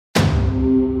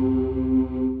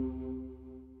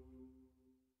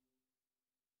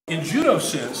judo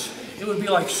sense, it would be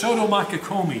like Soto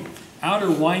Makikomi,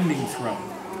 outer winding throw.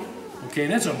 Okay,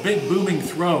 that's a big booming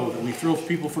throw that we throw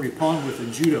people for ippon with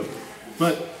in judo.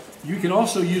 But you can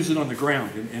also use it on the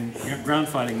ground in ground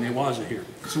fighting newaza here.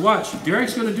 So watch,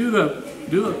 Derek's going to do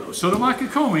the Soto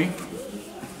Makikomi,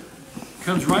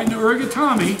 comes right into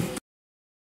urigatami.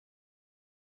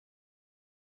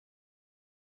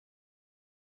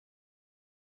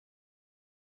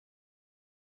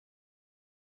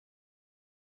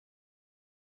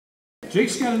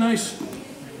 Jake's got a nice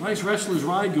wrestler's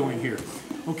ride going here.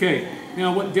 Okay,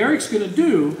 now what Derek's going to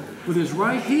do with his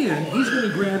right hand, he's going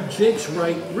to grab Jake's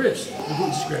right wrist.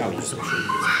 Just grab this. Okay,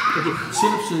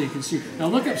 sit up so you can see. Now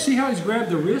look up, see how he's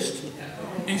grabbed the wrist?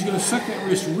 And he's going to suck that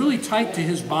wrist really tight to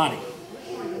his body.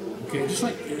 Okay, just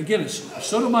like, again,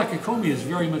 Soto Makikomi is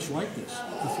very much like this,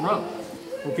 the throw.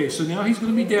 Okay, so now he's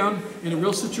going to be down in a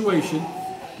real situation.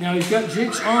 Now he's got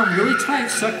Jake's arm really tight,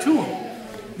 sucked to him.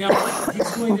 Now, what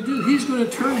he's going to do, he's going to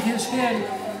turn his head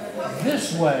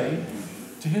this way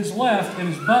to his left and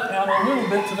his butt out a little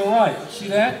bit to the right. See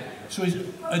that? So he's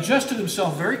adjusted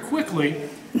himself very quickly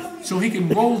so he can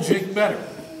roll Jake better.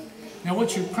 Now,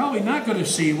 what you're probably not going to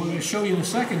see, what I'm going to show you in a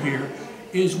second here,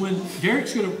 is when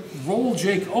Derek's going to roll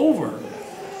Jake over,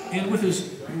 and with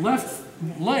his left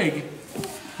leg,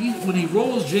 when he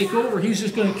rolls Jake over, he's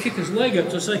just going to kick his leg up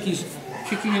just like he's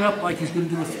kicking it up like he's going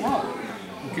to do a throw.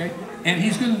 Okay? And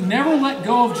he's going to never let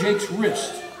go of Jake's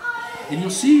wrist. And you'll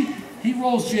see he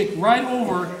rolls Jake right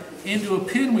over into a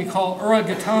pin we call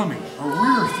urigatami, a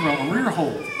rear throw, a rear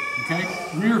hold. Okay?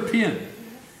 Rear pin.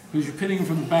 Because you're pinning him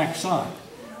from the back side.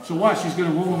 So watch, he's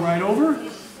going to roll him right over.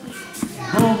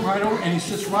 Boom, right over, and he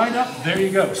sits right up. There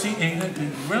you go. See, in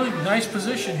a really nice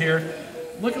position here.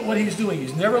 Look at what he's doing.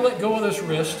 He's never let go of this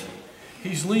wrist.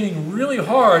 He's leaning really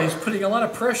hard. He's putting a lot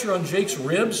of pressure on Jake's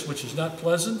ribs, which is not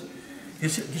pleasant.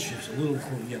 It's just a little,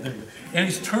 yeah, there you go. And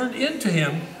he's turned into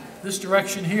him this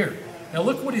direction here. Now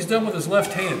look what he's done with his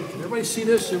left hand. Can everybody see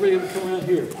this? Everybody come around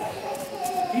here.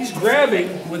 He's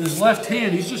grabbing with his left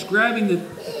hand. He's just grabbing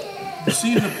the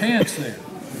seat of the pants there,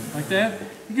 like that.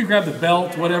 You can grab the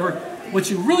belt, whatever.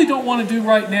 What you really don't want to do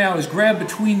right now is grab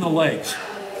between the legs.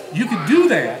 You could do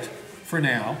that for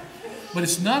now, but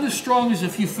it's not as strong as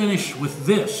if you finish with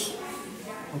this.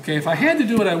 Okay, if I had to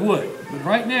do it, I would. But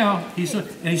right now, he's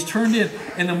turned in.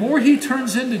 And the more he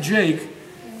turns into Jake,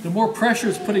 the more pressure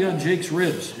it's putting on Jake's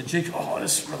ribs. And Jake's, oh,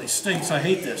 this really stinks. I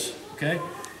hate this. Okay?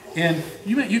 And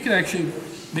you can actually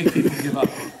make people give up.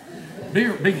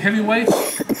 Big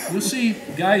heavyweights, you'll see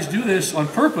guys do this on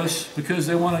purpose because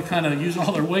they want to kind of use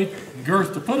all their weight and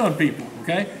girth to put on people.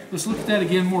 Okay? Let's look at that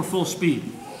again more full speed.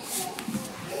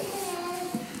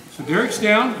 So Derek's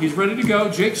down. He's ready to go.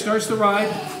 Jake starts the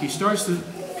ride. He starts the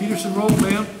Peterson Roll,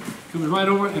 bam, comes right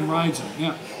over and rides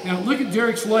it. Now look at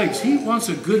Derek's legs. He wants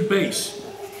a good base.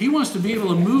 He wants to be able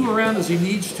to move around as he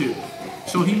needs to.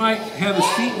 So he might have his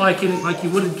feet like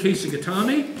you would in case of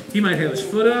gatami. He might have his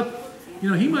foot up. You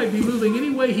know, he might be moving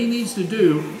any way he needs to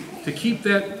do to keep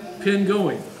that pin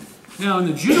going. Now in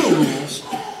the judo rules,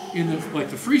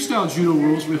 like the freestyle judo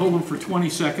rules, we hold them for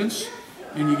 20 seconds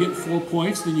and you get 4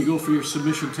 points. Then you go for your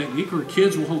submission technique, or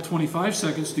kids will hold 25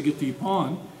 seconds to get the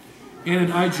ippon. And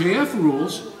in IJF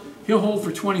rules, he'll hold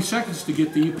for 20 seconds to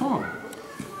get the ippon.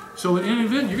 So in an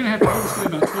event, you're going to have to hold this guy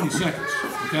about 20 seconds.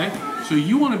 Okay? So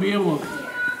you want to be able to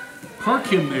park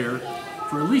him there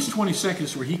for at least 20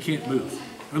 seconds where he can't move.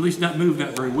 Or at least not move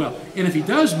that very well. And if he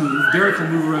does move, Derek will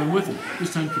move around with him.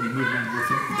 This time, can he move around with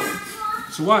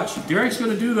him? So watch. Derek's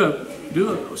going to do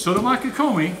the Soto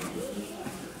Makikomi.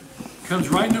 Comes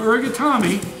right into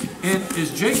urigatami. And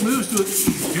as Jake moves to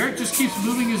it, Derek just keeps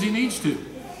moving as he needs to.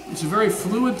 It's a very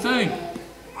fluid thing.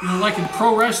 You know, like in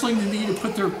pro wrestling, they need to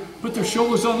put their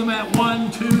shoulders on the mat.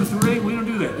 1, 2, 3. We don't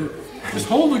do that. Just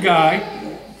hold the guy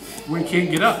where he can't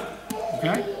get up.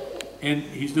 Okay? And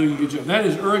he's doing a good job. That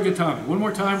is urigatami. One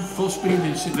more time, full speed,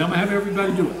 and I'm going to have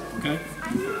everybody do it. Okay?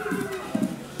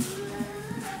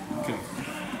 Okay.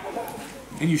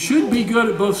 And you should be good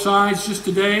at both sides just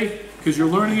today because you're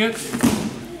learning it.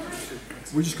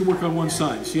 We're just going to work on one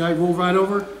side. See how I roll right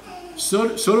over?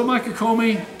 Soto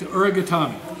Makikomi to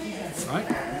urigatami. Right?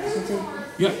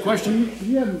 Yeah, question?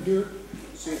 You have them do it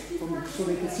so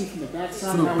they can see from the back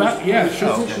side. From the back, yeah,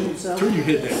 sure. Turn your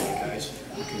head that way, guys.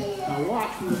 Okay. Now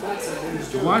watch from the back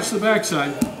side. Watch the back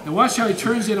side. Now watch how he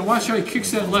turns in and watch how he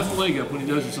kicks that left leg up when he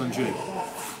does this on Jake.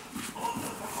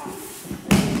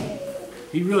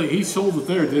 He sold it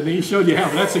there, didn't he? He showed you how.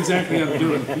 That's exactly how to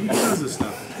do it. He does this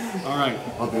stuff. All right.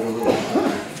 I'll do it a little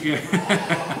bit.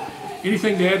 Yeah.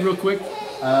 Anything to add real quick?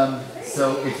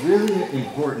 So it's really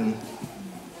important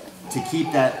to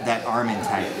keep that arm in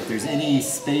tight. If there's any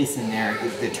space in there,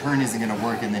 the turn isn't going to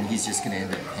work, and then he's just going to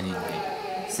end up pinning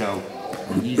me. So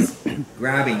when he's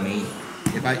grabbing me,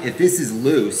 if this is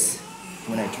loose,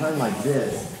 when I turn like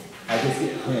this, I just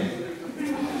get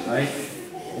pinned, right?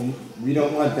 And we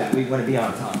don't want that. We want to be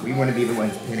on top. We want to be the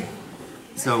ones pinning.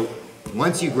 So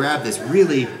once you grab this,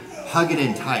 really hug it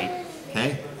in tight,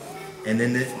 okay? And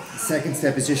then the second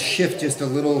step is just shift just a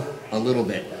little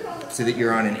bit so that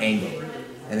you're on an angle.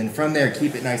 And then from there,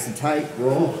 keep it nice and tight,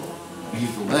 roll,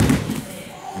 use the left,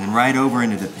 and then right over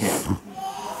into the pin,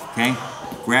 okay?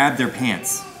 Grab their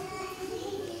pants,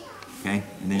 okay?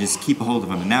 And then just keep a hold of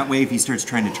them. And that way, if he starts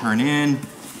trying to turn in,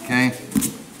 okay,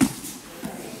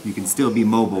 you can still be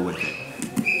mobile with it,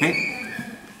 okay?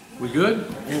 We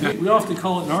good? And we often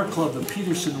call it in our club the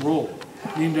Peterson Roll,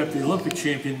 named after the Olympic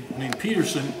champion named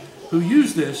Peterson, who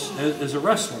used this as a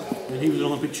wrestler, and he was an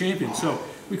Olympic champion. So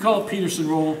we call it Peterson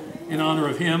Roll in honor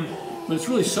of him, but it's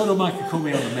really Soto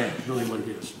Makikomi on the mat, really what it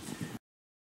is.